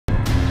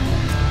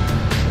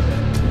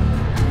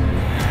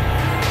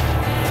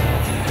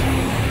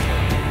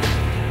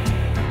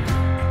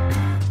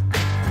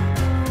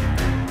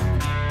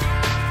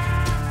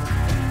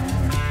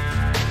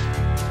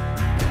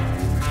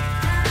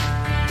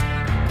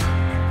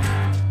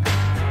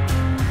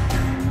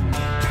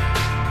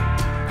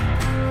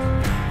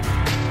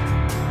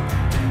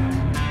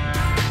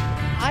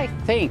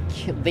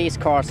think these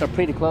cars are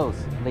pretty close,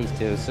 these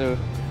two, so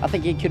I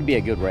think it could be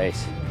a good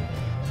race.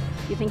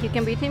 You think you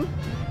can beat him?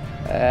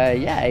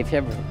 Yeah, if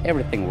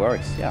everything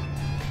works, yeah,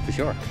 for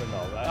sure.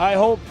 I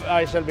hope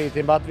I shall beat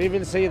him, but we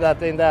will see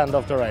that in the end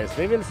of the race.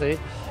 We will see.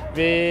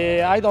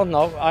 I don't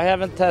know. I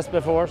haven't tested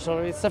before, so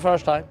it's the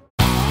first time.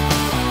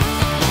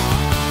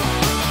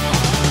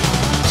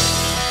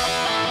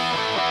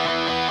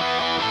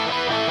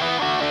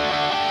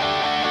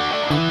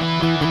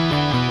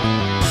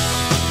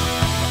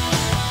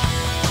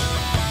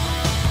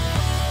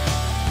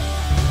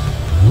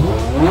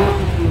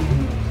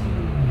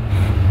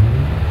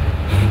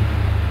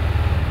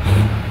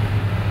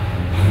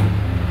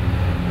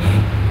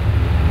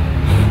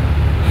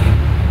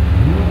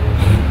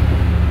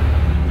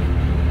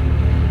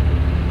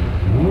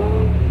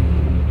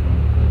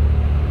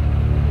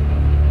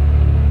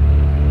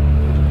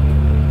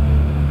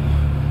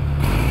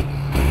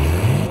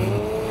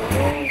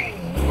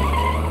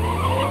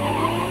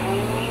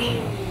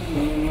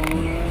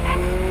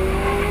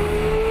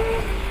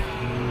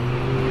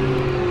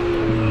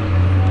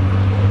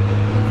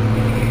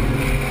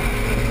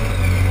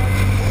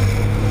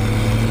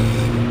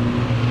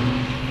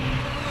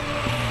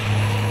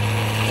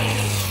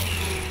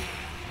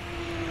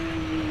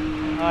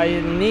 I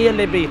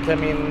nearly beat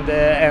him in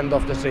the end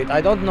of the street.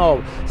 I don't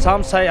know.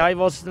 Some say I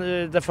was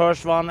the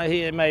first one.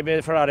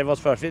 Maybe Ferrari was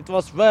first. It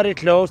was very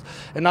close,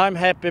 and I'm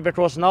happy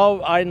because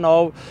now I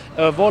know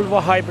a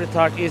Volvo hybrid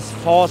truck is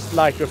fast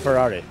like a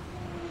Ferrari.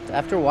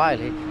 After a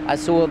while, I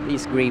saw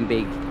this green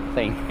big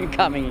thing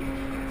coming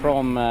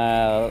from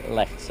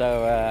left, so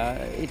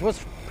it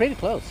was pretty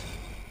close.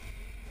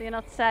 So you're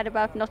not sad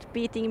about not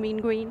beating him in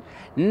green?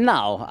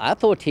 No, I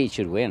thought he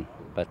should win,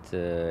 but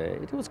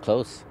it was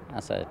close,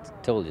 as I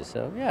told you,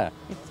 so yeah,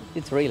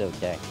 it's really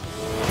okay.